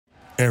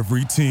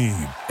Every team,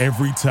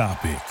 every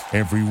topic,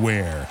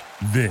 everywhere.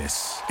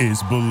 This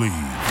is Believe.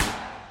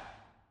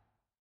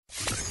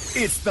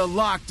 It's the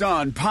Locked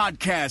On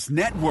Podcast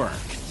Network,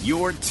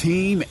 your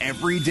team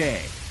every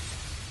day.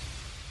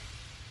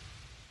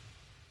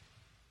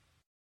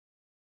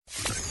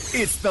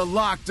 It's the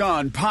Locked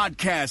On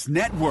Podcast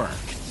Network,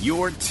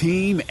 your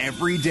team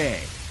every day.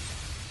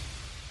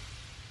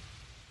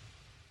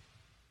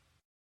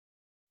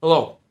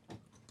 Hello,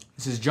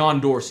 this is John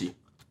Dorsey.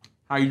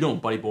 How you doing,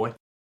 buddy boy?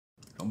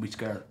 Don't be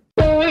scared.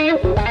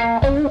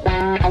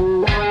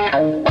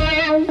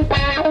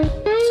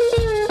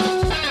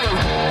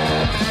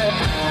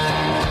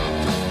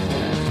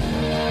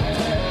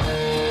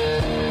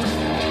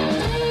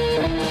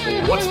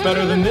 What's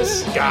better than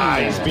this?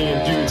 Guys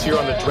being dudes here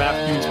on the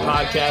Draft Dudes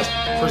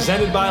podcast,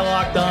 presented by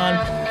Locked On.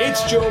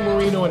 It's Joe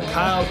Marino and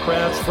Kyle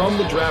Krabs from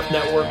the Draft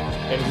Network,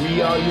 and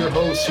we are your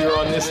hosts here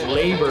on this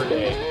Labor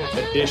Day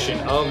edition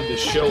of the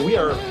show. We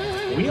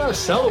are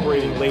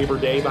celebrating Labor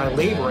Day by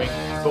laboring,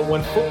 but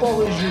when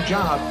football is your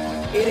job,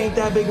 it ain't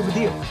that big of a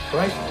deal,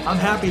 right? I'm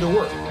happy to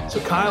work. So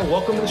Kyle,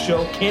 welcome to the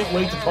show. Can't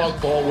wait to talk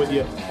ball with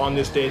you on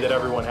this day that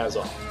everyone has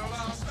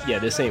off. Yeah,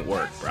 this ain't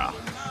work, bro.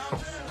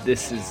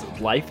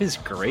 Life is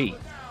great.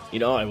 You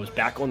know, I was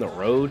back on the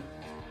road,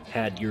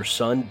 had your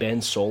son, Ben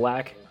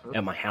Solak,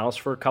 at my house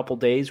for a couple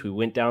days. We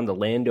went down to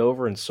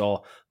Landover and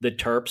saw the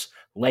Terps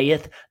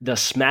layeth the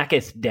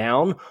smacketh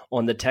down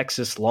on the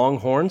Texas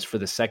Longhorns for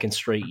the second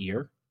straight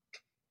year.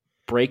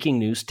 Breaking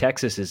news,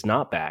 Texas is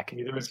not back.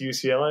 Neither is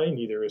UCLA,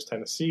 neither is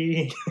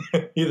Tennessee,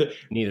 neither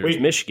is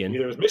Michigan.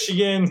 Neither is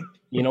Michigan.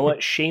 You know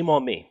what? Shame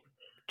on me.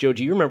 Joe,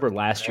 do you remember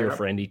last year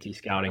for NDT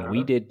Scouting,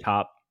 we did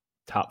top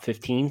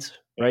 15s,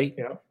 right?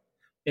 Yeah.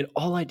 And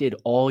all I did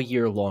all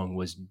year long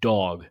was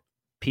dog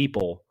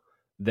people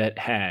that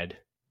had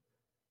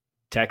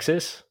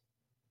Texas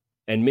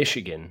and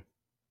Michigan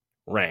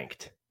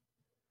ranked.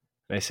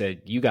 And I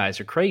said, you guys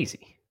are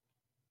crazy.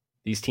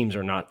 These teams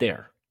are not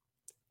there.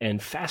 And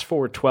fast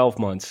forward 12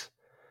 months,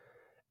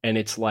 and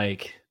it's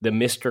like the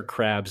Mr.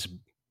 Krabs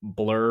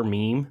blur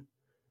meme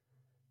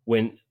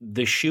when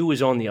the shoe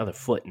is on the other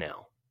foot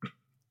now.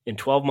 And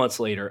 12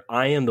 months later,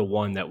 I am the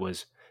one that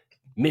was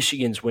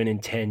Michigan's winning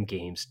 10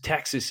 games.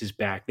 Texas is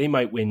back. They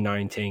might win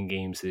 9-10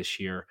 games this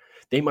year.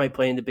 They might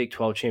play in the Big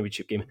 12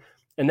 championship game.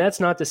 And that's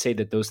not to say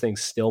that those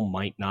things still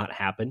might not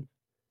happen.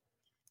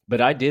 But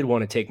I did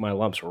want to take my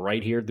lumps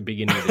right here at the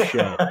beginning of the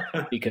show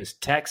because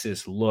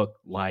Texas looked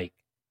like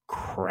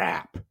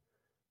crap.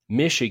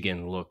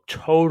 Michigan looked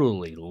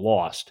totally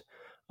lost.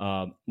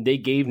 They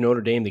gave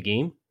Notre Dame the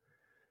game.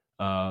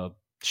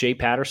 Shea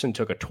Patterson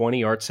took a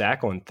 20-yard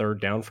sack on third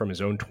down from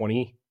his own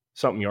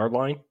 20-something yard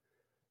line.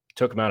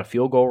 Took him out of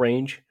field goal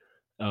range.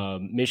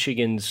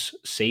 Michigan's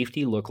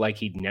safety looked like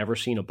he'd never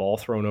seen a ball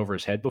thrown over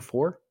his head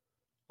before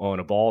on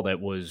a ball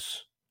that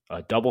was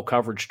a double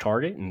coverage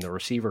target, and the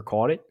receiver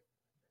caught it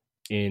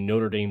in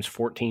Notre Dame's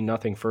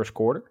 14-0 first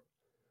quarter.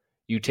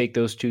 You take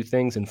those two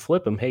things and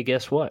flip them, hey,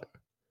 guess what?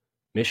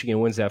 Michigan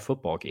wins that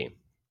football game.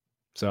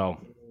 So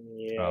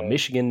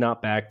Michigan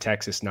not back,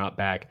 Texas not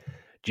back.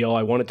 Joe,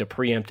 I wanted to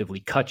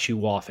preemptively cut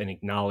you off and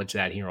acknowledge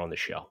that here on the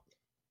show.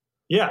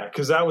 Yeah,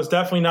 because that was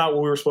definitely not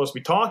what we were supposed to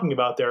be talking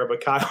about there,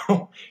 but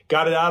Kyle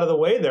got it out of the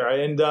way there.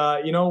 And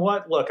you know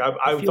what? Look,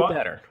 I feel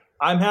better.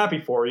 I'm happy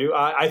for you.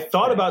 I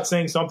thought about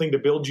saying something to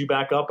build you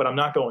back up, but I'm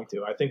not going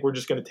to. I think we're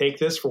just going to take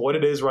this for what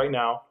it is right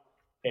now.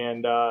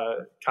 And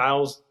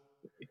Kyle's,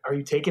 are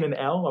you taking an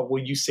L?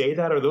 Will you say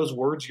that? Are those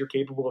words you're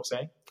capable of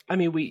saying? I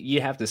mean,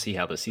 you have to see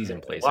how the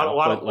season plays out. A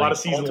lot of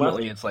season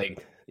ultimately left. It's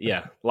like,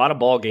 yeah, a lot of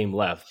ball game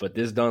left, but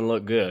this doesn't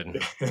look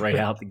good right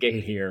out the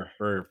gate here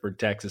for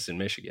Texas and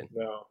Michigan.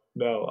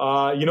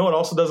 No. You know what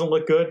also doesn't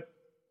look good?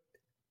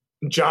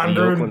 John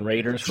Gruden. Oakland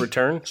Raiders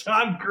return.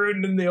 John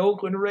Gruden and the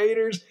Oakland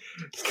Raiders.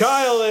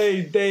 Kyle,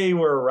 they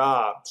were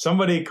robbed.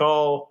 Somebody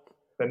call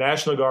the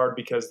National Guard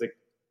because the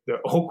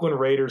Oakland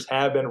Raiders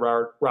have been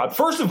robbed.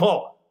 First of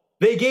all,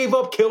 they gave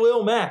up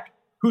Khalil Mack,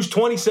 who's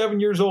 27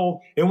 years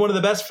old and one of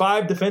the best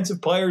 5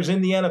 defensive players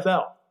in the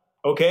NFL.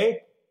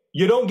 Okay?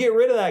 You don't get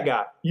rid of that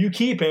guy. You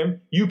keep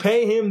him. You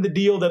pay him the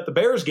deal that the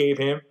Bears gave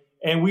him,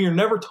 and we are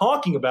never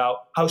talking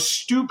about how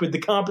stupid the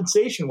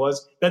compensation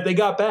was that they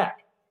got back.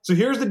 So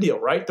here's the deal,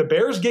 right? The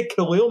Bears get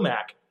Khalil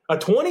Mack, a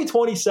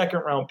 2020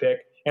 second-round pick,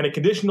 and a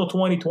conditional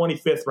 2020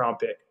 fifth-round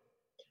pick.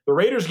 The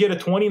Raiders get a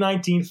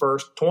 2019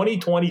 first,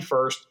 2020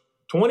 first,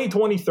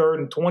 2020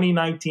 third, and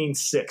 2019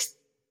 sixth.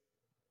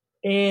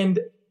 And,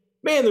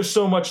 man, there's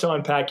so much to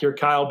unpack here,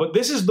 Kyle, but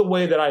this is the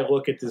way that I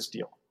look at this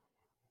deal.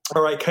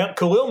 All right,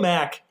 Khalil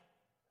Mack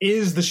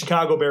is the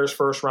Chicago Bears'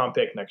 first-round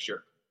pick next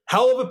year.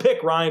 Hell of a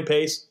pick, Ryan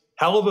Pace.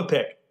 Hell of a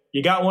pick.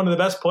 You got one of the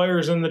best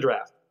players in the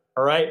draft,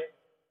 all right?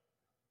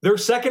 Their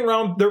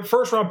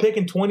first-round pick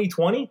in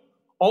 2020,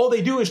 all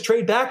they do is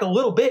trade back a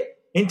little bit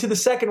into the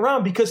second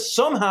round because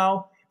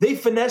somehow they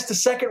finessed a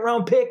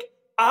second-round pick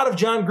out of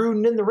John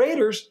Gruden and the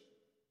Raiders.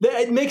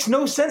 It makes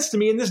no sense to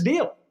me in this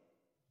deal.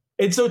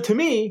 And so to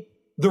me,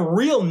 the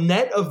real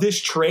net of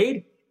this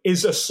trade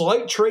is a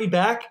slight trade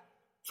back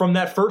from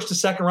that first to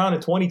second round in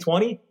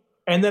 2020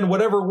 and then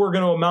whatever we're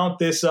going to amount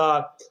this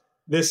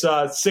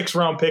 6th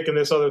round pick and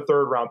this other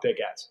 3rd round pick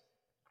as.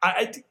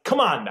 Come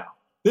on now.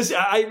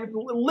 I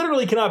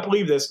literally cannot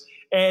believe this.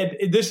 And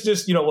this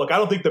just, look, I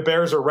don't think the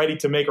Bears are ready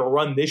to make a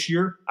run this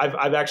year.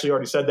 I've actually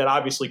already said that.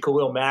 Obviously,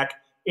 Khalil Mack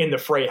in the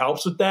fray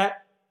helps with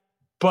that.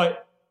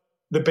 But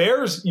the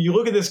Bears, you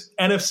look at this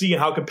NFC and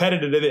how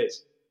competitive it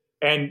is.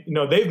 And,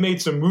 they've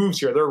made some moves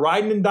here. They're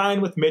riding and dying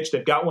with Mitch.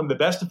 They've got one of the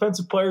best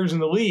defensive players in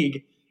the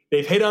league.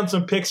 They've hit on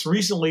some picks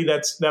recently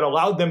that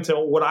allowed them to,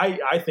 what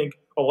I think,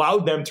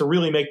 allowed them to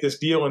really make this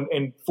deal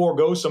and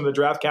forego some of the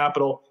draft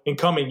capital in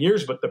coming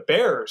years. But the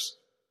Bears,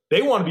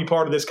 they want to be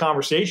part of this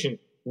conversation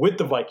with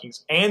the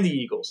Vikings and the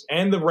Eagles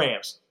and the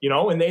Rams,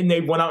 and they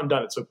went out and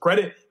done it. So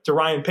credit to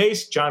Ryan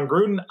Pace, John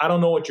Gruden. I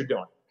don't know what you're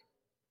doing.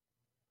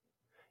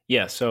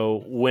 Yeah,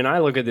 so when I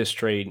look at this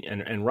trade,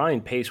 and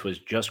Ryan Pace was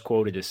just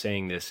quoted as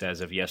saying this as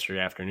of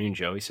yesterday afternoon,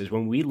 Joe, he says,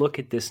 when we look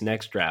at this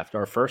next draft,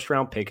 our 1st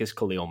round pick is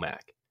Khalil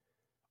Mack.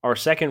 Our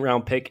 2nd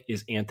round pick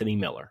is Anthony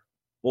Miller.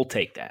 We'll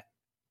take that.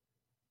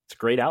 It's a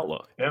great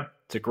outlook. Yeah.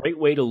 It's a great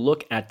way to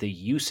look at the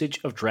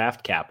usage of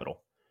draft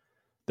capital.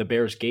 The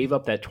Bears gave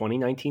up that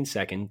 2019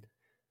 second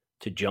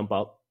to jump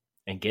up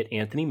and get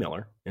Anthony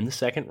Miller in the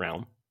 2nd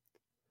round.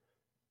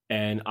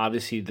 And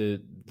obviously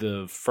the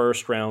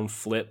 1st round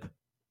flip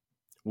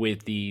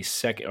with the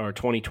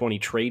 2020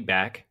 trade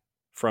back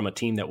from a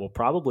team that will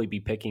probably be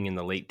picking in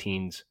the late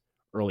teens,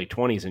 early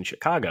 20s in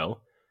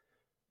Chicago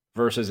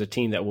versus a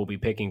team that will be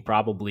picking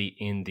probably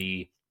in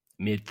the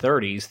mid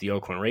 30s, the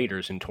Oakland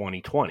Raiders in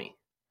 2020,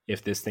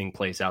 if this thing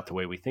plays out the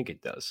way we think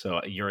it does.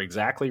 So you're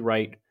exactly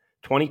right.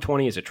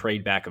 2020 is a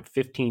trade back of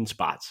 15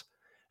 spots.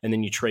 And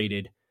then you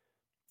traded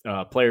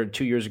player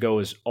 2 years ago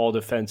is all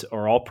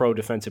pro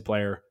defensive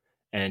player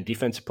and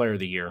defensive player of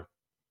the year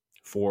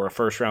for a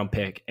 1st round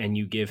pick. And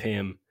you give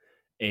him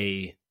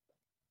a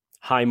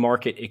high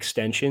market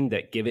extension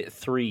that give it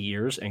 3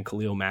 years. And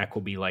Khalil Mack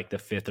will be like the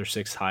 5th or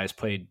 6th highest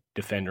paid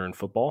defender in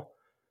football.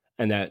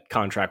 And that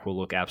contract will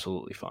look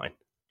absolutely fine.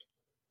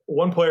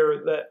 One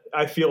player that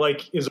I feel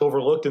like is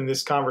overlooked in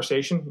this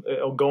conversation,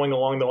 going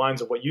along the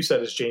lines of what you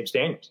said, is James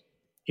Daniels.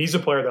 He's a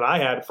player that I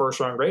had a 1st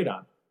round grade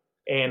on.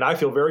 And I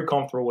feel very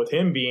comfortable with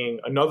him being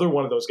another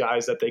one of those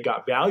guys that they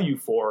got value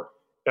for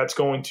that's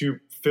going to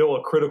fill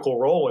a critical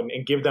role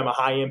and give them a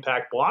high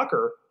impact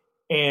blocker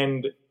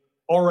and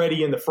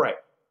already in the fray,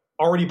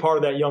 already part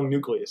of that young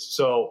nucleus.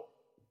 So,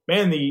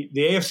 man, the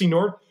AFC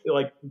North,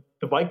 like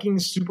the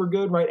Vikings, super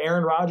good, right?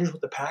 Aaron Rodgers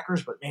with the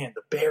Packers, but man,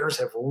 the Bears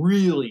have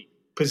really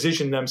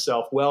positioned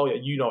themselves well.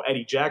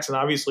 Eddie Jackson,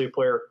 obviously a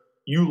player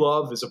you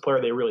love, is a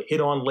player they really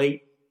hit on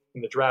late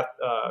in the draft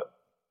a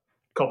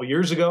couple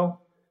years ago.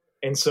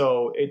 And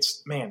so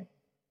it's, man,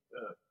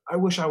 I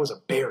wish I was a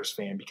Bears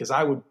fan because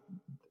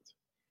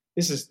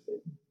it's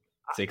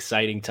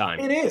exciting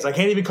time. It is. I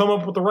can't even come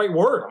up with the right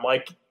word. I'm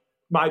like,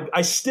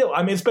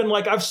 it's been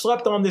like I've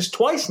slept on this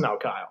twice now,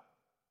 Kyle,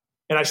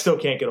 and I still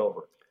can't get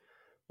over it.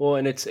 Well,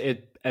 and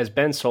it as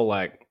Ben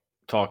Solak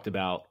talked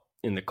about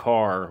in the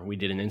car, we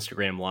did an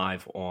Instagram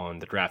live on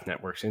the Draft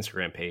Network's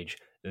Instagram page,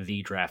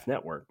 The Draft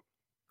Network.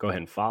 Go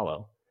ahead and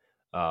follow.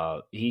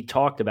 He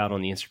talked about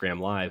on the Instagram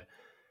live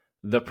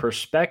the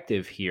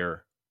perspective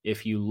here,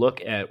 if you look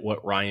at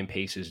what Ryan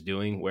Pace is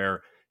doing,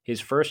 where his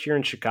 1st year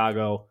in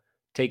Chicago,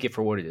 take it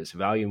for what it is,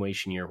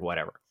 evaluation year,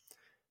 whatever.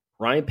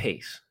 Ryan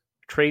Pace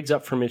trades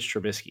up for Mitch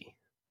Trubisky,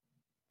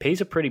 pays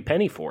a pretty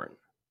penny for it.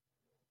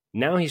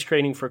 Now he's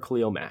trading for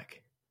Khalil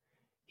Mack.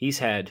 He's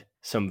had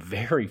some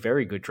very,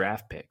 very good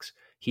draft picks.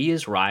 He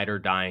is ride or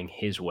dying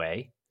his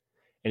way.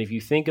 And if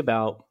you think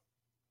about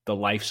the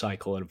life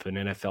cycle of an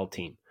NFL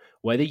team,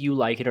 whether you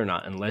like it or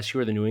not, unless you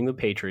are the New England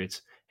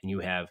Patriots and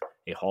you have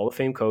a Hall of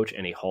Fame coach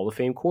and a Hall of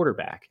Fame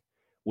quarterback,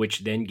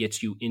 which then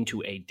gets you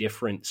into a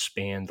different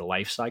span, the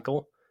life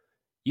cycle,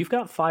 you've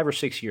got 5 or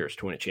 6 years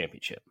to win a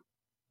championship.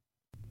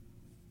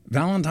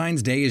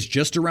 Valentine's Day is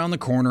just around the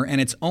corner, and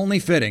it's only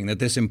fitting that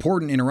this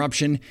important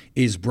interruption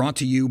is brought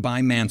to you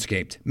by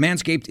Manscaped.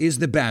 Manscaped is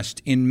the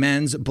best in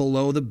men's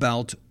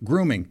below-the-belt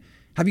grooming.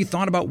 Have you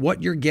thought about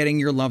what you're getting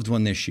your loved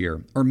one this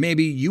year? Or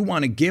maybe you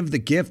want to give the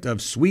gift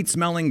of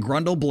sweet-smelling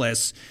Grundle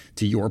Bliss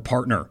to your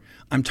partner.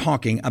 I'm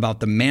talking about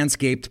the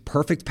Manscaped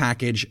Perfect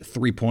Package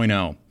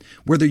 3.0.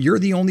 Whether you're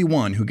the only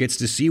one who gets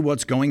to see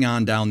what's going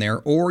on down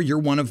there or you're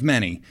one of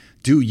many,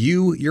 do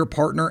you, your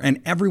partner,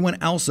 and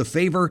everyone else a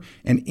favor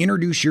and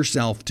introduce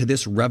yourself to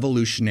this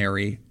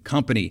revolutionary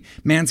company.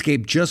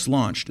 Manscaped just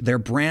launched their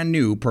brand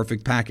new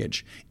Perfect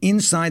Package.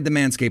 Inside the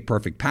Manscaped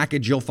Perfect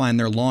Package, you'll find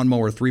their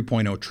Lawnmower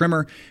 3.0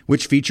 trimmer,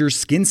 which features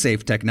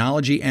skin-safe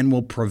technology and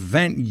will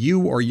prevent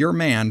you or your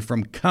man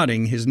from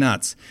cutting his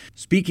nuts.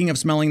 Speaking of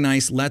smelling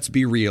nice, let's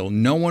be real.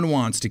 No one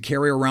wants to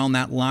carry around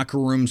that locker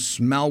room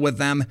smell with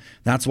them.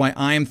 That's why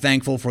I am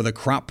thankful for the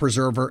Crop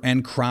Preserver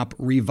and Crop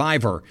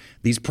Reviver.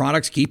 These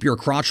products keep your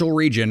crotchal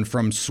region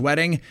from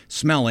sweating,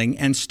 smelling,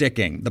 and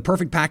sticking. The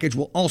Perfect Package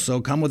will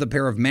also come with a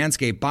pair of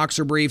Manscaped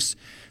boxer briefs.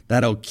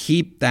 that'll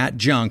keep that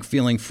junk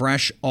feeling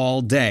fresh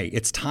all day.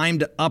 It's time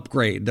to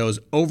upgrade those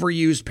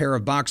overused pair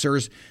of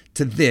boxers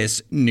to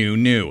this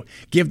new.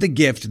 Give the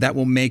gift that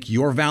will make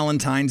your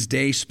Valentine's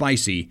Day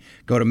spicy.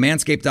 Go to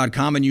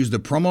manscaped.com and use the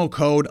promo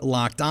code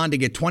LOCKEDON to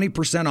get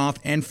 20% off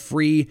and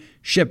free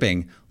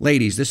shipping.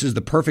 Ladies, this is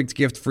the perfect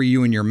gift for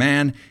you and your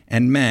man.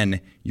 And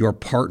men, your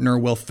partner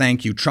will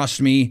thank you. Trust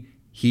me,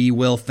 he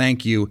will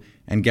thank you.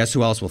 And guess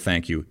who else will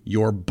thank you?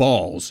 Your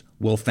balls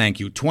will thank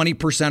you.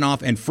 20%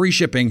 off and free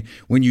shipping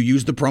when you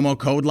use the promo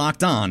code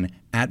LOCKEDON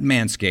at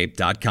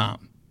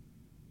manscaped.com.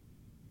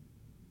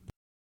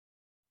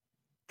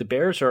 The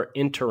Bears are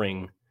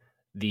entering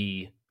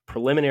the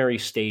preliminary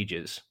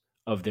stages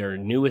of their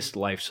newest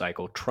life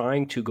cycle,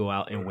 trying to go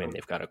out and win.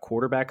 They've got a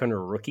quarterback under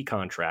a rookie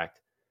contract.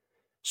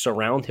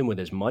 Surround him with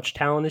as much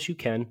talent as you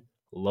can.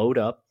 Load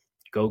up.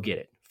 Go get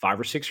it.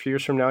 5 or 6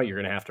 years from now, you're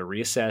going to have to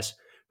reassess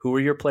who are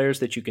your players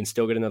that you can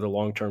still get another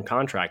long-term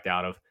contract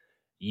out of.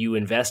 You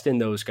invest in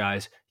those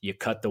guys. You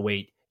cut the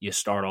weight. You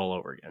start all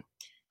over again.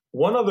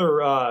 One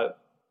other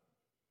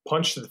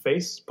punch to the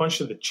face, punch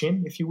to the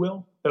chin, if you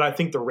will, that I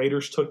think the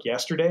Raiders took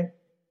yesterday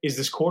is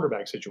this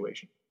quarterback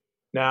situation.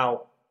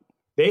 Now,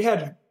 they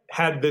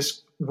had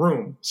this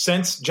room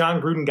since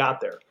John Gruden got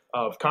there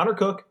of Connor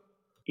Cook,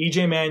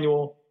 E.J.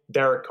 Manuel,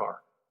 Derek Carr.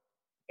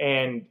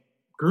 And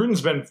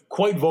Gruden's been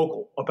quite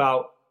vocal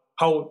about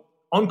how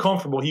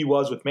uncomfortable he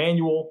was with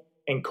Manuel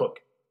and Cook.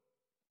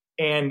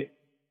 And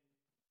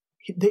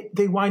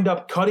they wind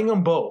up cutting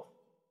them both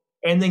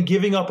and then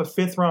giving up a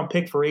 5th-round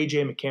pick for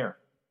A.J. McCarron.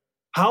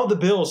 How the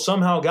Bills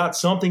somehow got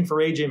something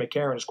for A.J.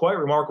 McCarron is quite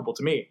remarkable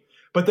to me.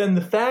 But then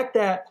the fact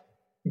that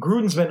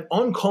Gruden's been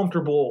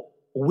uncomfortable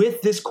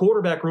with this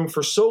quarterback room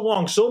for so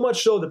long, so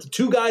much so that the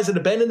 2 guys that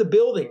have been in the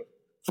building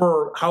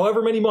for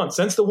however many months,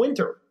 since the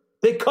winter,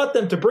 they cut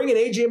them to bring in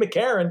A.J.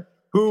 McCarron,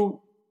 who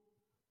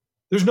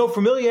there's no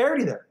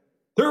familiarity there.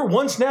 They're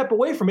 1 snap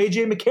away from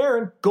A.J.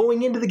 McCarron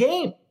going into the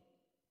game.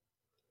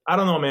 I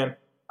don't know, man.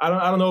 I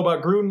don't know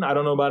about Gruden. I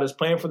don't know about his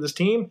plan for this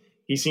team.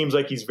 He seems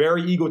like he's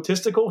very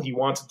egotistical. He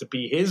wants it to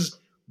be his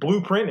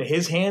blueprint and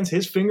his hands,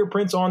 his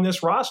fingerprints on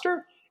this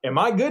roster. And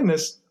my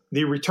goodness,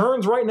 the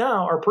returns right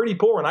now are pretty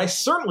poor. And I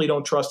certainly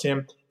don't trust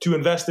him to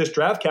invest this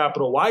draft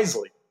capital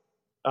wisely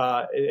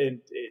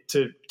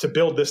to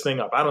build this thing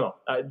up. I don't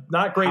know.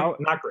 Not great.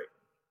 Not great.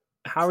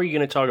 How are you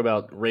going to talk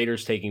about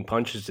Raiders taking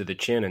punches to the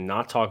chin and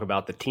not talk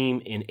about the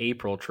team in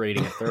April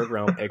trading a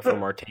 3rd-round pick for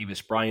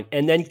Martavis Bryant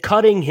and then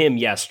cutting him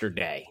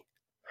yesterday?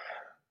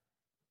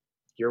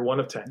 You're 1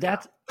 of 10.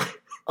 That's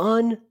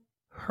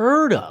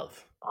unheard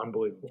of.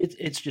 Unbelievable.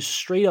 It's just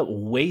straight up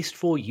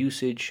wasteful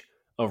usage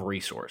of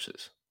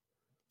resources.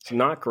 It's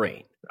not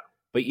great. No.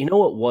 But you know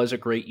what was a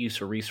great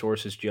use of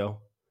resources, Joe?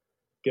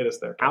 Get us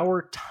there.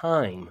 Our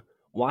time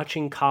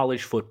watching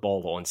college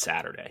football on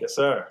Saturday. Yes,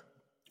 sir.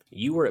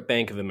 You were at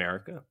Bank of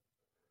America.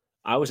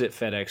 I was at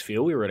FedEx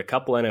Field. We were at a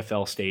couple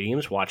NFL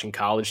stadiums watching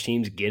college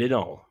teams get it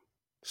on,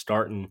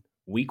 starting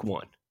week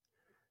 1.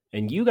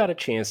 And you got a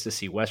chance to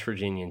see West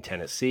Virginia and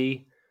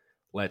Tennessee.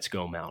 Let's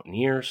go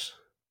Mountaineers.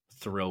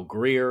 Thrill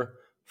Greer.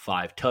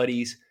 5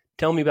 tutties.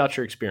 Tell me about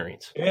your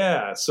experience.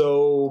 Yeah,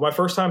 so my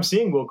first time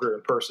seeing Will Greer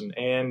in person.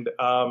 And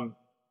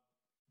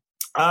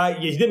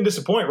he didn't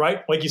disappoint,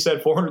 right? Like you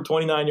said,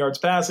 429 yards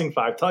passing,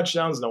 5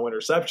 touchdowns, no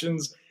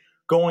interceptions,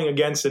 going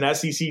against an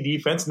SEC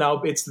defense.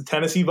 Now, it's the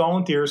Tennessee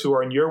Volunteers who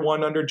are in year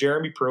 1 under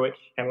Jeremy Pruitt.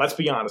 And let's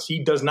be honest,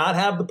 he does not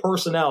have the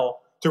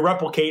personnel to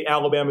replicate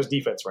Alabama's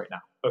defense right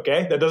now.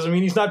 Okay? That doesn't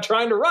mean he's not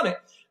trying to run it,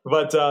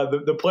 but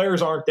the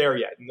players aren't there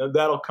yet, and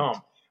that'll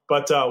come.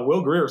 But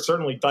Will Greer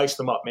certainly diced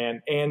them up,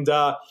 man. And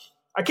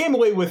I came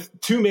away with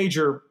 2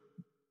 major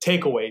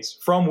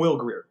takeaways from Will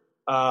Greer.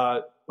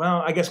 Well,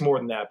 I guess more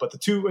than that, but the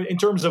 2 in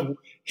terms of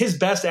his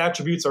best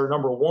attributes are,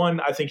 number 1,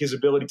 I think his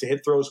ability to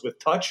hit throws with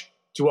touch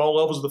to all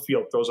levels of the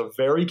field. Throws a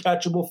very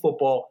catchable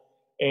football,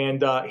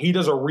 and he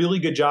does a really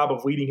good job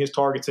of leading his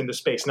targets into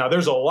space. Now,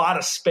 there's a lot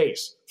of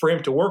space for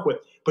him to work with,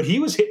 but he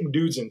was hitting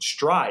dudes in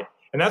stride.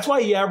 And that's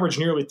why he averaged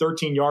nearly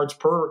 13 yards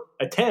per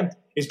attempt,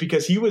 is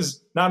because he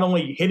was not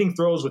only hitting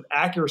throws with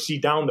accuracy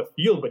down the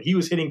field, but he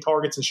was hitting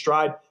targets in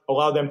stride,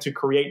 allowed them to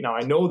create. Now,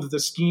 I know that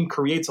the scheme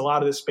creates a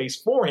lot of this space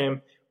for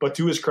him, but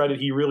to his credit,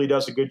 he really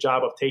does a good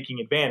job of taking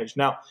advantage.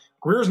 Now,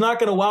 Greer's not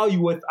going to wow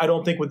you with, I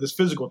don't think, with his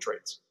physical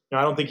traits. Now,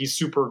 I don't think he's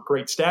super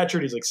great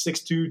statured. He's like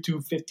 6'2",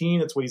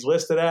 215. That's what he's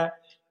listed at.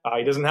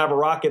 He doesn't have a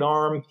rocket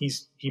arm.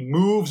 He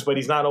moves, but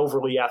he's not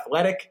overly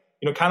athletic.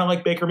 Kind of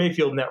like Baker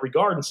Mayfield in that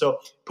regard. And so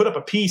put up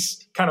a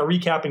piece kind of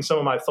recapping some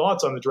of my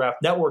thoughts on the Draft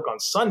Network on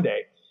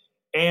Sunday.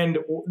 And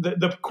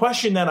the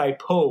question that I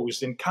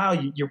posed, and Kyle,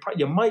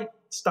 you might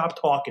stop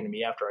talking to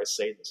me after I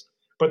say this,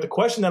 but the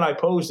question that I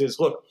posed is,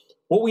 look,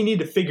 what we need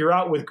to figure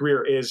out with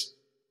Greer is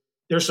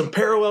there's some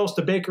parallels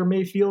to Baker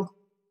Mayfield,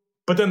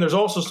 but then there's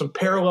also some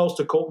parallels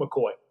to Colt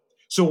McCoy.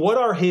 So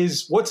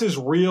what's his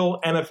real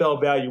NFL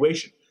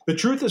valuation? The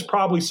truth is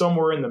probably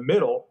somewhere in the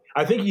middle.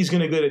 I think he's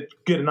going to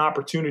get an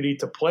opportunity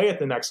to play at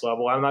the next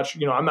level. I'm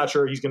not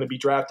sure he's going to be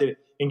drafted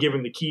and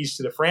given the keys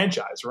to the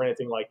franchise or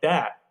anything like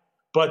that.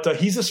 But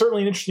he's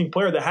certainly an interesting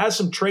player that has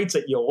some traits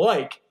that you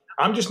like.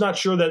 I'm just not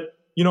sure that,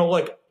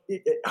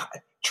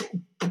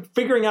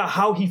 figuring out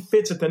how he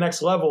fits at the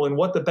next level and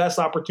what the best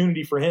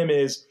opportunity for him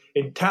is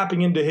and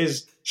tapping into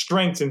his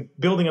strengths and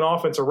building an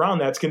offense around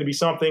that's going to be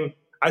something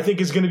I think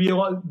is going to be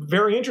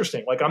very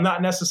interesting. Like, I'm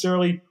not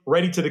necessarily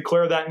ready to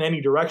declare that in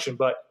any direction,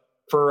 but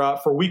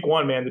for week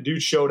one, man, the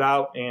dude showed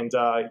out, and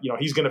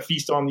he's going to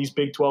feast on these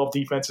Big 12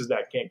 defenses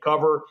that can't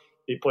cover.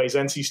 He plays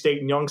NC State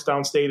and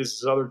Youngstown State as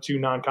his other two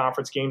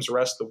non-conference games the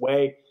rest of the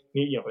way.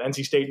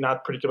 NC State,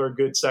 not particularly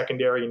good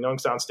secondary, and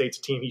Youngstown State's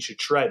a team he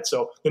should shred.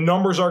 So the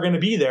numbers are going to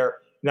be there.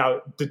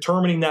 Now,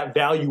 determining that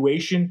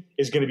valuation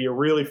is going to be a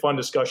really fun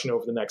discussion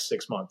over the next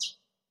 6 months.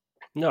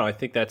 No, I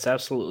think that's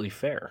absolutely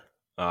fair.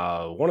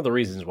 One of the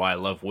reasons why I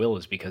love Will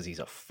is because he's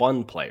a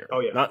fun player. Oh,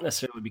 yeah. Not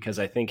necessarily because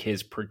I think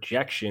his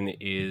projection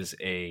is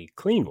a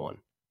clean one.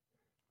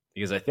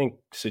 Because I think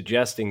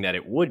suggesting that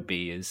it would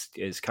be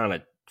is kind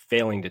of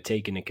failing to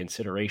take into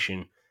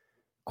consideration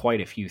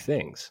quite a few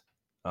things.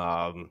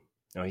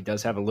 He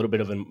does have a little bit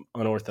of an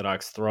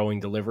unorthodox throwing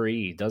delivery.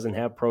 He doesn't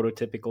have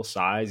prototypical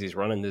size. He's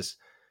running this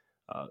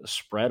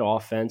spread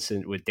offense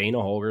with Dana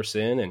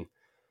Holgerson, and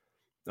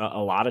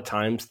a lot of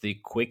times the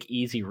quick,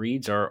 easy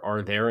reads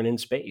are there and in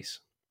space.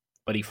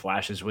 But he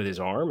flashes with his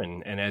arm,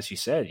 and as you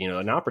said,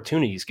 an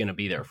opportunity is going to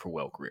be there for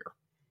Will Grier.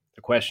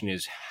 The question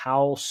is,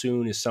 how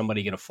soon is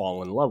somebody going to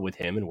fall in love with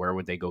him, and where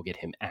would they go get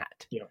him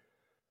at? Yeah.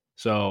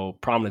 So,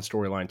 prominent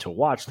storyline to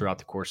watch throughout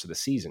the course of the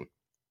season.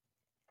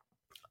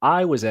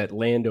 I was at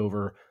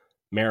Landover,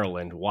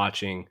 Maryland,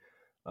 watching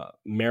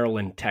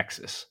Maryland,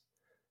 Texas.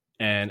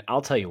 And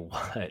I'll tell you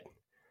what,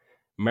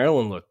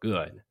 Maryland looked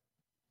good.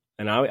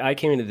 And I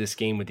came into this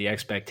game with the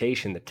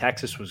expectation that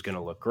Texas was going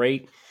to look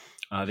great.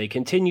 They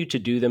continued to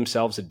do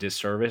themselves a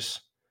disservice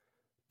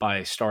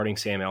by starting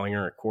Sam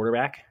Ehlinger at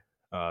quarterback.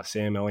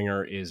 Sam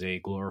Ehlinger is a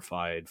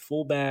glorified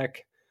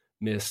fullback,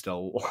 missed a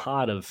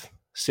lot of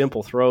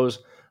simple throws.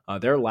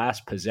 Their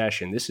last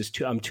possession,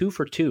 I'm 2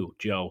 for 2,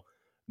 Joe,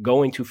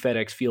 going to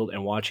FedEx Field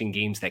and watching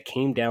games that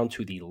came down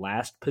to the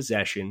last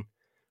possession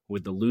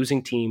with the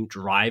losing team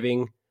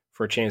driving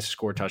for a chance to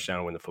score a touchdown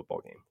and win the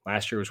football game.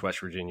 Last year was West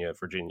Virginia,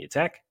 Virginia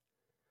Tech.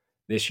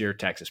 This year,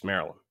 Texas,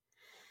 Maryland.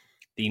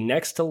 The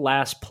next to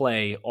last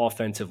play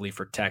offensively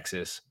for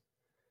Texas,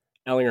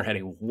 Ehlinger had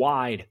a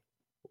wide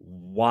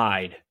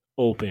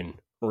open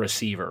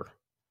receiver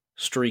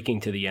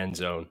streaking to the end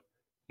zone,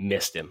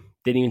 missed him.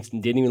 Didn't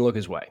even look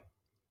his way.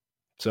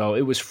 So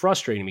it was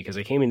frustrating because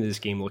I came into this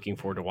game looking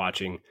forward to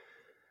watching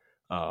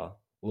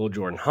Lil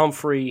Jordan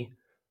Humphrey,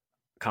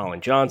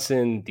 Colin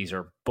Johnson. These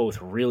are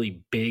both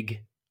really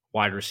big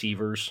wide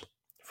receivers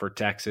for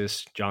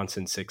Texas.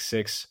 Johnson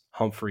 6'6",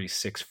 Humphrey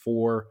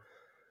 6'4".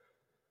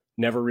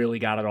 Never really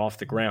got it off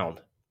the ground.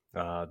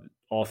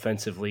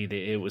 Offensively,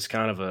 it was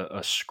kind of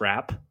a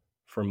scrap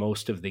for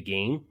most of the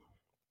game.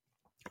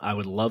 I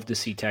would love to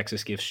see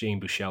Texas give Shane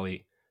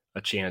Buechele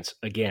a chance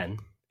again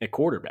at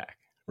quarterback.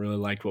 Really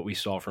liked what we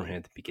saw from him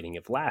at the beginning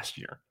of last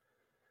year.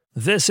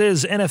 This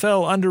is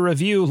NFL Under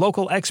Review,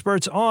 local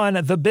experts on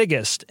the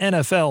biggest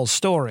NFL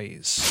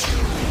stories.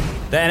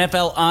 The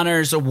NFL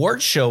Honors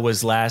Awards show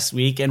was last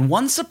week, and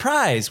one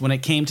surprise when it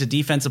came to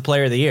Defensive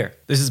Player of the Year.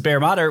 This is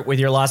Bear Motter with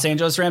your Los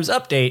Angeles Rams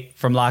update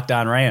from Locked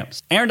On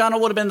Rams. Aaron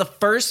Donald would have been the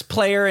first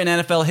player in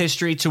NFL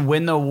history to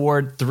win the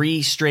award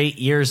 3 straight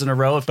years in a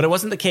row, but it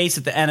wasn't the case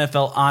at the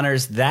NFL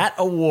Honors. That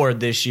award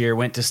this year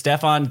went to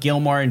Stephon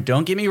Gilmore, and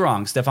don't get me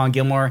wrong, Stephon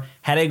Gilmore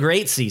had a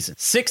great season.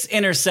 6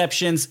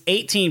 interceptions,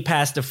 18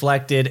 pass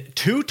deflected,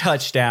 2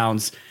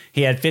 touchdowns.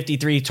 He had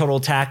 53 total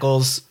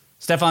tackles.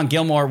 Stephon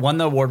Gilmore won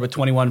the award with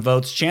 21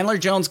 votes. Chandler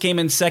Jones came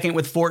in second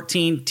with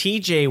 14.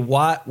 TJ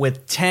Watt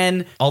with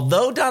 10.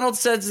 Although Donald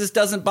says this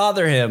doesn't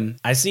bother him,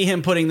 I see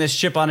him putting this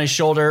chip on his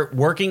shoulder,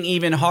 working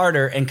even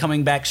harder, and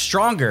coming back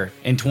stronger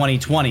in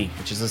 2020,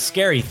 which is a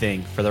scary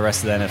thing for the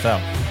rest of the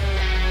NFL.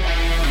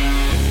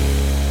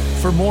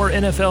 For more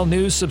NFL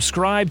news,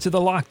 subscribe to the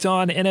Locked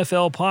On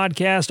NFL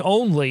podcast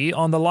only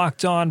on the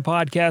Locked On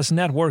Podcast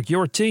Network,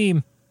 your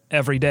team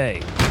every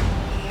day.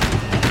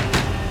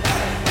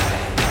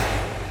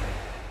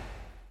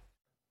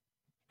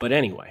 But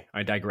anyway,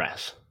 I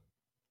digress.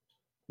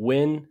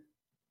 When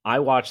I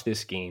watched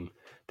this game,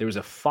 there was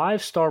a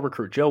 5-star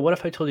recruit. Joe, what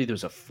if I told you there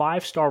was a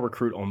 5-star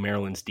recruit on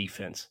Maryland's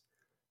defense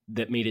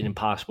that made it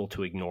impossible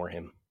to ignore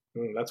him?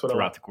 That's what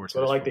throughout the course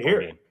of what I like to hear.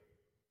 Game.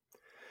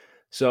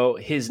 So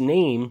his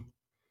name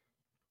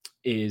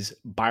is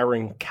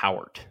Byron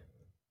Cowart.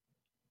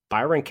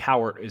 Byron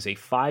Cowart is a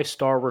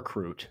 5-star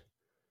recruit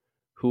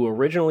who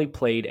originally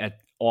played at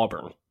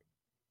Auburn.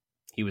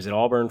 He was at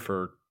Auburn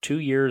for 2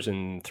 years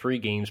and 3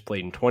 games,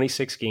 played in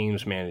 26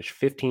 games, managed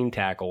 15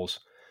 tackles.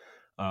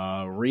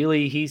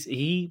 Really,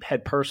 he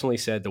had personally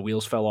said the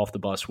wheels fell off the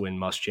bus when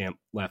Muschamp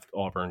left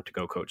Auburn to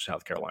go coach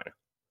South Carolina.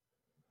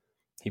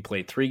 He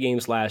played 3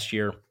 games last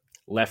year,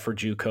 left for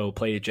JUCO,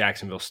 played at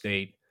Jacksonville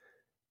State,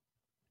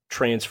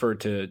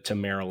 transferred to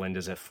Maryland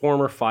as a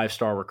former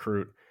 5-star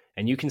recruit,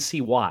 and you can see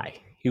why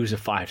he was a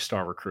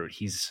 5-star recruit.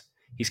 He's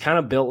kind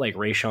of built like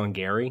Rashawn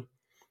Gary.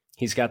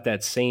 He's got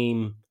that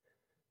same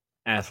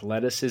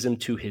athleticism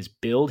to his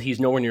build. He's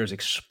nowhere near as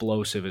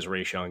explosive as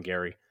Rashawn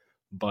Gary,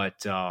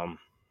 but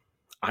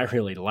I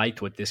really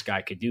liked what this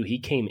guy could do. He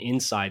came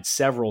inside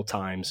several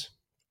times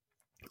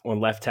on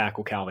left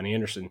tackle Calvin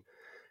Anderson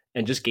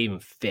and just gave him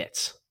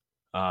fits.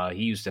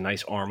 He used a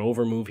nice arm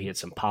over move. He had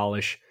some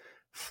polish,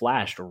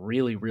 flashed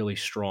really, really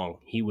strong.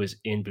 He was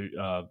in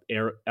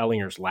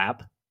Ellinger's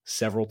lap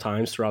several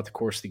times throughout the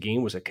course of the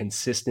game, was a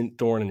consistent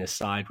thorn in his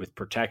side with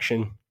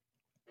protection,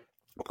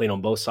 played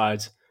on both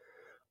sides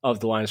of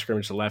the line of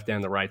scrimmage, the left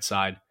and the right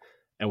side,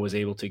 and was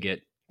able to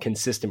get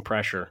consistent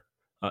pressure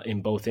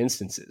in both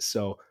instances.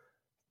 So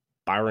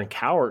Byron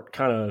Cowart,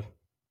 kind of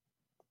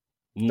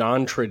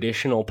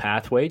non-traditional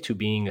pathway to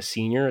being a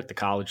senior at the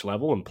college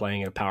level and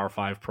playing in a Power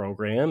 5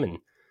 program, and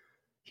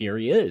here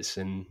he is.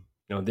 And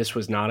this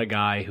was not a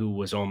guy who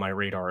was on my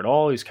radar at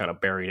all. He's kind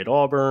of buried at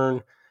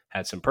Auburn,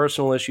 had some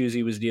personal issues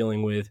he was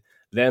dealing with.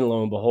 Then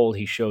lo and behold,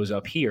 he shows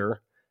up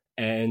here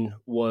and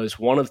was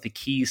one of the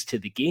keys to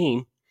the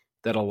game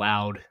that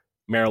allowed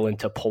Maryland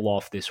to pull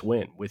off this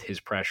win with his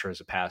pressure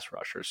as a pass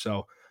rusher.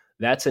 So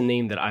that's a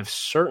name that I've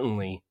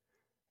certainly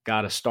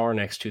got a star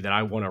next to that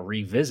I want to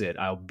revisit.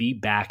 I'll be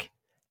back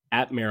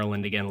at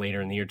Maryland again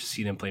later in the year to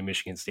see them play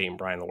Michigan State and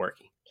Brian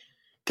Lewerke.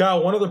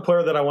 Kyle, one other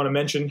player that I want to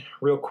mention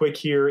real quick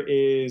here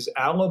is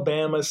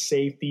Alabama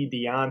safety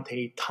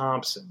Deontay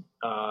Thompson.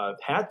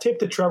 Hat tip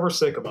to Trevor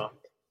Sikkema,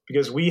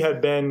 because we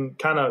had been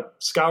kind of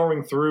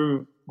scouring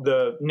through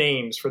the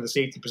names for the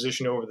safety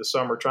position over the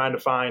summer, trying to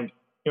find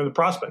the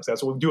prospects.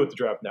 That's what we do at the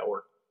Draft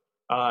Network.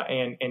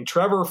 And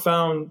Trevor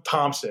found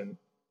Thompson,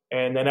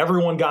 and then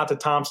everyone got to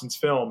Thompson's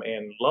film,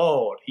 and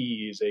Lord,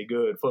 he is a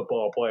good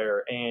football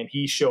player. And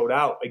he showed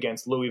out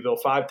against Louisville,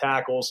 5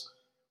 tackles,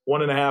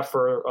 1.5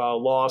 for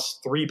loss,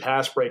 3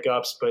 pass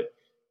breakups. But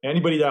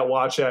anybody that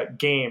watched that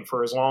game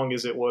for as long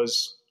as it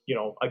was,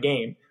 a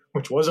game,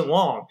 which wasn't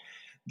long,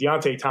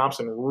 Deontay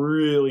Thompson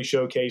really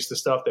showcased the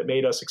stuff that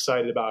made us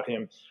excited about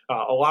him.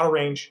 A lot of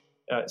range.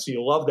 So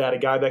you love that, a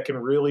guy that can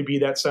really be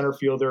that center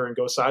fielder and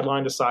go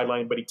sideline to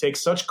sideline, but he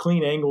takes such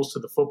clean angles to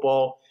the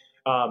football.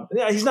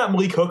 He's not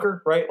Malik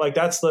Hooker, right? Like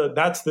that's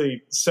the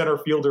center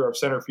fielder of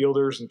center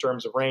fielders in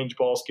terms of range,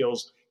 ball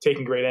skills,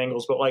 taking great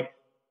angles, but like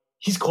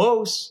he's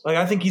close. Like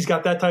I think he's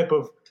got that type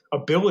of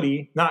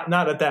ability,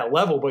 not at that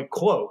level, but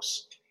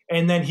close.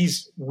 And then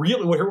he's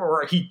really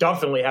where he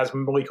definitely has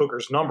Malik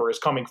Hooker's number, is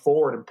coming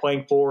forward and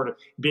playing forward,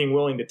 being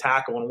willing to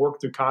tackle and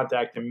work through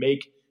contact and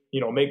make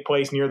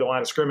plays near the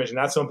line of scrimmage. And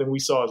that's something we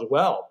saw as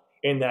well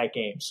in that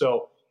game.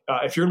 So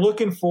if you're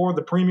looking for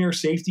the premier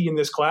safety in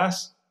this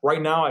class,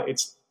 right now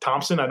it's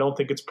Thompson. I don't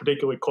think it's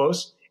particularly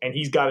close. And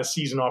he's got a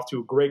season off to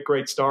a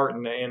great start.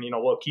 And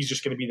look, he's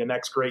just going to be the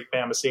next great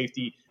Bama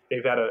safety.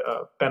 They've had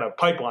been a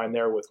pipeline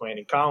there with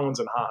Landon Collins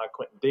and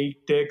Quentin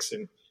Dix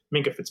and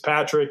Minka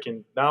Fitzpatrick.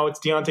 And now it's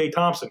Deontay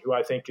Thompson, who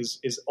I think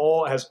has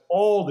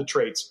all the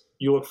traits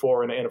you look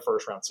for in a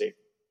first-round safety.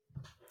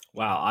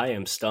 Wow, I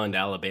am stunned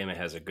Alabama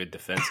has a good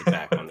defensive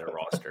back on their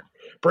roster.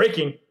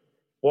 Breaking.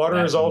 Water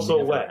that is also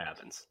never wet.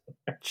 Happens.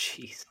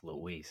 Jeez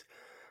Louise.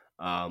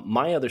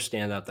 My other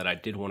standout that I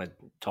did want to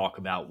talk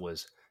about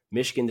was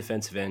Michigan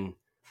defensive end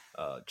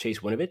Chase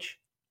Winovich.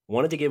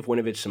 Wanted to give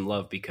Winovich some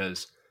love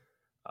because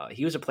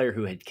he was a player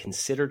who had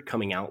considered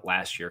coming out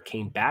last year,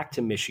 came back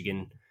to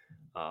Michigan.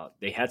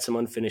 They had some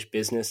unfinished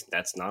business.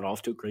 That's not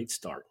off to a great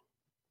start.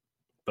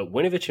 But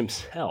Winovich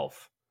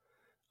himself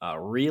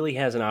really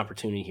has an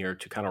opportunity here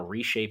to kind of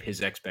reshape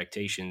his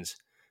expectations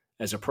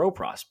as a pro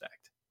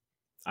prospect.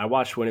 I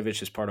watched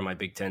Winovich as part of my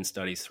Big Ten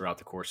studies throughout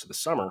the course of the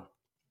summer.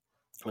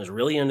 I was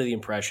really under the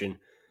impression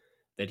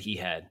that he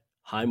had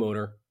high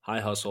motor,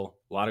 high hustle,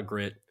 a lot of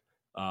grit.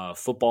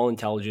 Football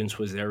intelligence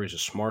was there. He was a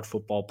smart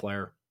football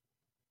player.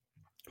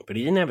 But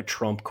he didn't have a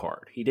trump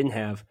card. He didn't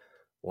have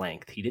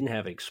length. He didn't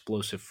have an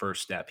explosive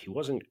first step. He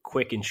wasn't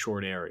quick in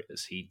short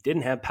areas. He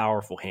didn't have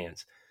powerful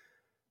hands.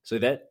 So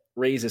that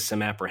raises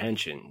some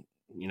apprehension.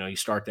 You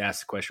start to ask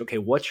the question, okay,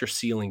 what's your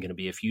ceiling going to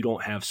be if you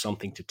don't have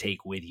something to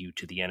take with you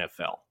to the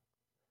NFL?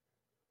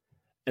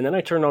 And then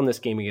I turned on this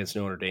game against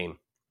Notre Dame,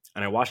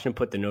 and I watched him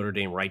put the Notre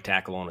Dame right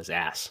tackle on his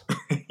ass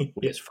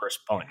with his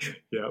first punch.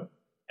 Yeah.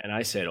 And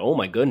I said, oh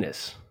my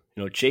goodness,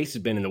 Chase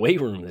has been in the weight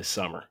room this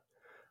summer.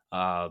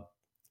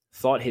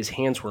 Thought his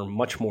hands were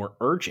much more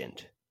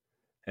urgent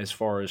as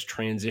far as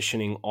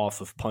transitioning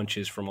off of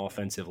punches from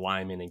offensive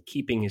linemen and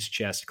keeping his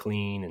chest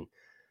clean. And,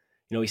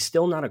 he's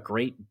still not a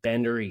great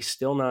bender. He's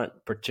still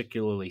not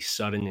particularly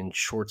sudden in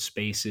short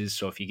spaces.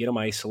 So if you get him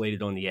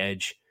isolated on the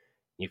edge,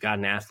 you've got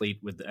an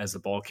athlete as the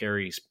ball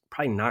carrier, he's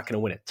probably not going to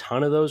win a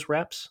ton of those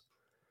reps.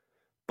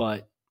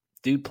 But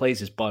dude plays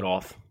his butt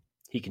off.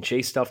 He can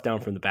chase stuff down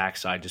from the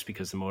backside just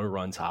because the motor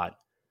runs hot.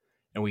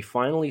 And we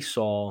finally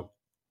saw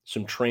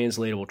some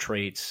translatable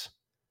traits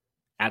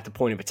at the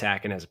point of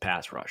attack and as a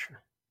pass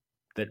rusher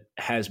that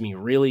has me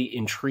really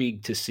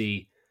intrigued to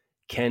see,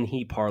 can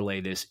he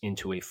parlay this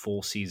into a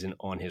full season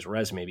on his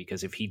resume?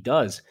 Because if he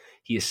does,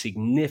 he is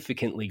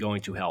significantly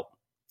going to help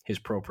his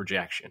pro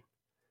projection.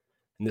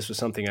 And this was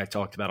something I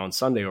talked about on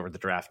Sunday over the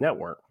Draft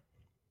Network.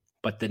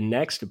 But the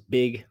next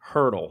big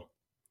hurdle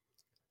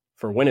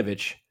for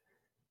Winovich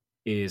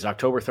is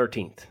October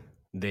 13th.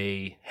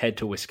 They head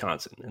to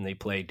Wisconsin and they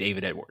play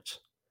David Edwards.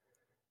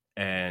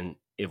 And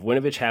if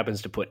Winovich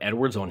happens to put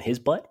Edwards on his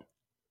butt,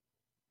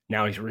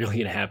 now he's really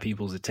going to have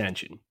people's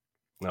attention.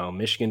 Now,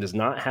 Michigan does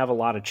not have a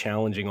lot of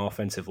challenging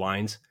offensive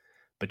lines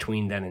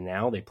between then and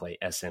now. They play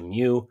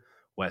SMU,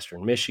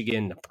 Western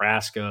Michigan,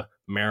 Nebraska,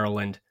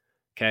 Maryland.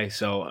 Okay,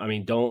 so, I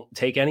mean, don't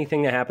take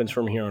anything that happens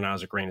from here on out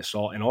as a grain of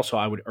salt. And also,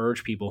 I would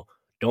urge people,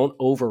 don't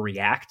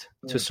overreact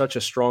to such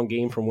a strong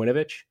game from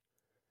Winovich.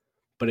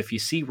 But if you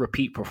see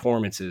repeat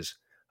performances,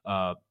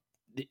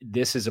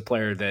 this is a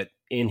player that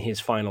in his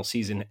final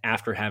season,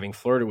 after having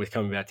flirted with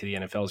coming back to the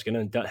NFL, is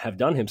going to have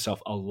done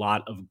himself a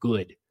lot of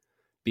good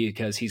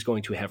because he's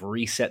going to have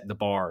reset the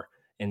bar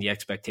and the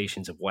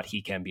expectations of what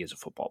he can be as a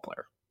football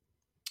player.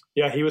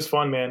 Yeah, he was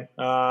fun, man.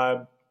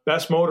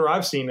 Best motor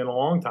I've seen in a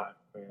long time.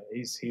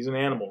 He's an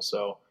animal.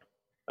 So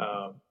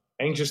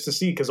anxious to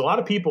see, because a lot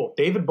of people,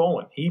 David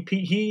Bowen,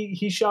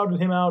 he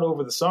shouted him out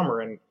over the summer,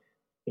 and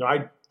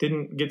I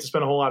didn't get to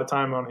spend a whole lot of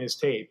time on his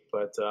tape,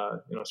 but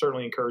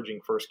certainly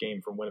encouraging first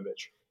game from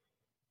Winovich.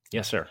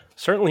 Yes, sir.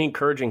 Certainly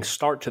encouraging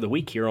start to the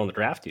week here on the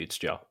Draft Dudes,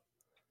 Joe.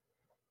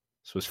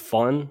 This was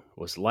fun,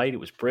 was light, it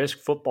was brisk.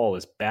 Football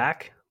is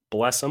back.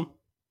 Bless them.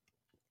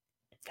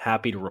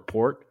 Happy to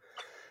report.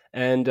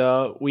 And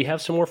we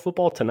have some more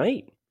football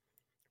tonight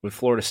with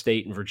Florida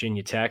State and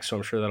Virginia Tech, so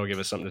I'm sure that'll give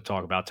us something to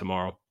talk about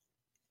tomorrow.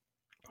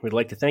 We'd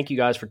like to thank you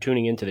guys for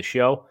tuning into the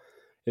show.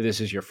 If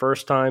this is your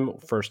first time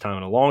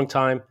in a long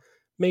time,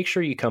 make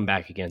sure you come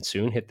back again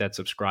soon. Hit that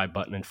subscribe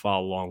button and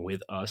follow along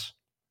with us.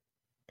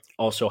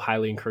 Also,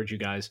 highly encourage you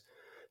guys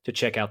to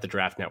check out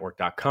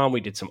thedraftnetwork.com.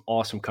 We did some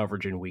awesome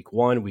coverage in week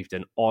 1. We've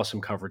done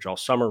awesome coverage all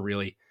summer,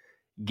 really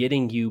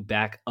getting you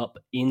back up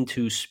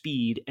into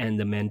speed and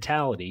the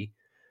mentality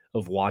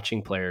of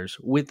watching players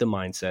with the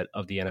mindset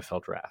of the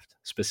NFL draft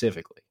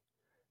specifically.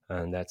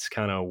 And that's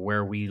kind of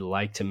where we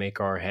like to make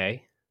our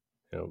hay,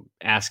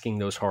 asking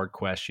those hard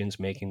questions,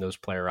 making those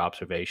player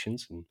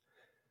observations. And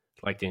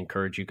I'd like to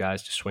encourage you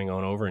guys to swing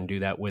on over and do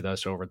that with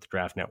us over at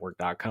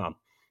thedraftnetwork.com.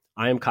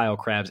 I am Kyle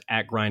Krabs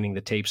at Grinding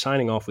the Tape,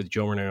 signing off with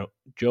Joe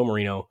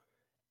Marino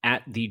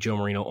at the Joe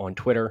Marino on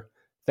Twitter.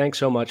 Thanks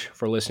so much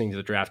for listening to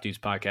the Draft Dudes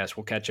podcast.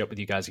 We'll catch up with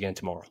you guys again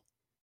tomorrow.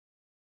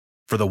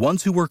 For the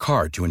ones who work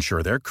hard to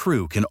ensure their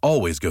crew can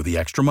always go the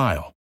extra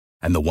mile,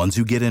 and the ones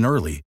who get in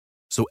early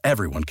so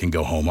everyone can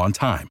go home on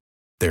time,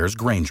 there's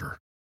Grainger,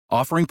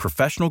 offering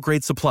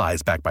professional-grade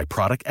supplies backed by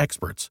product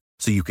experts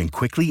so you can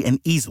quickly and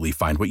easily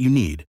find what you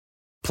need.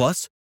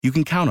 Plus, you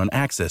can count on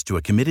access to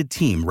a committed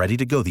team ready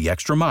to go the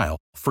extra mile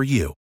for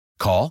you.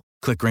 Call,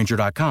 click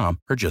Grainger.com,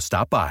 or just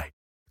stop by.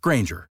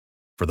 Grainger,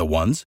 for the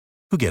ones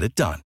who get it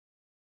done.